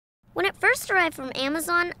When it first arrived from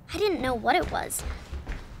Amazon, I didn't know what it was.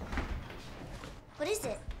 What is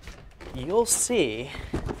it? You'll see.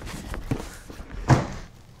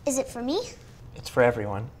 Is it for me? It's for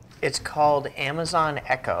everyone. It's called Amazon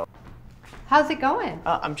Echo. How's it going?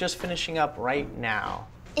 I'm just finishing up right now.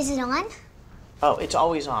 Is it on? Oh, it's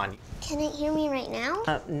always on. Can it hear me right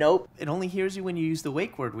now? Nope. It only hears you when you use the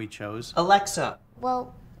wake word we chose. Alexa.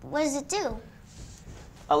 Well, what does it do?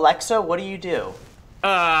 Alexa, what do you do?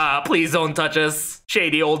 Please don't touch us,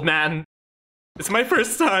 shady old man. It's my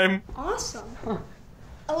first time. Awesome.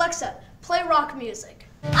 Alexa, play rock music.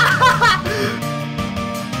 You're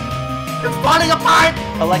falling apart!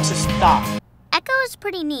 Alexa, stop. Echo is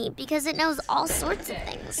pretty neat because it knows all sorts of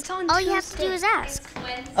things. All you have to do is ask.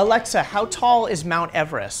 Alexa, how tall is Mount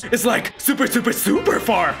Everest? It's like super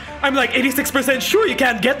far. I'm like 86% sure you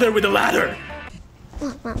can't get there with a ladder.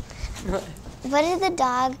 Mom, what did the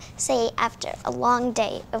dog say after a long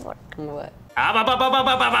day of work? What?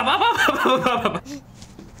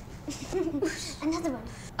 Another one.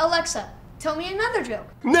 Alexa, tell me another joke.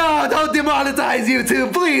 No, don't demonetize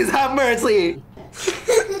YouTube. Please have mercy.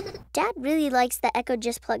 Dad really likes that Echo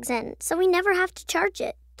just plugs in, so we never have to charge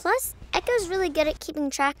it. Plus, Echo's really good at keeping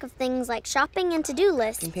track of things like shopping and to-do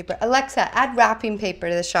lists. Paper. Alexa, add wrapping paper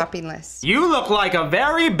to the shopping list. You look like a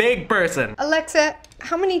very big person. Alexa,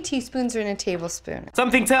 how many teaspoons are in a tablespoon?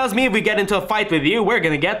 Something tells me if we get into a fight with you, we're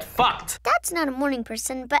gonna get fucked. Dad's not a morning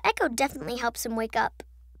person, but Echo definitely helps him wake up.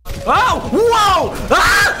 Oh! Whoa!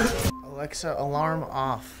 Ah! Alexa, alarm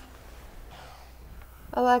off.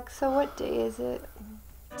 Alexa, what day is it?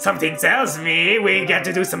 Something tells me we get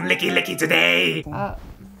to do some licky today.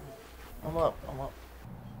 I'm up.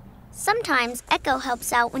 Sometimes Echo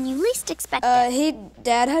helps out when you least expect it. Hey,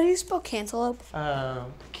 Dad, how do you spell cantaloupe?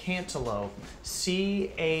 Cantaloupe.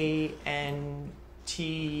 C-A-N-T...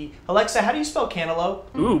 Alexa, how do you spell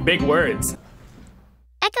cantaloupe? Ooh, big words.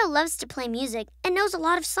 Echo loves to play music and knows a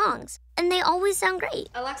lot of songs, and they always sound great.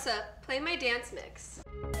 Alexa, play my dance mix.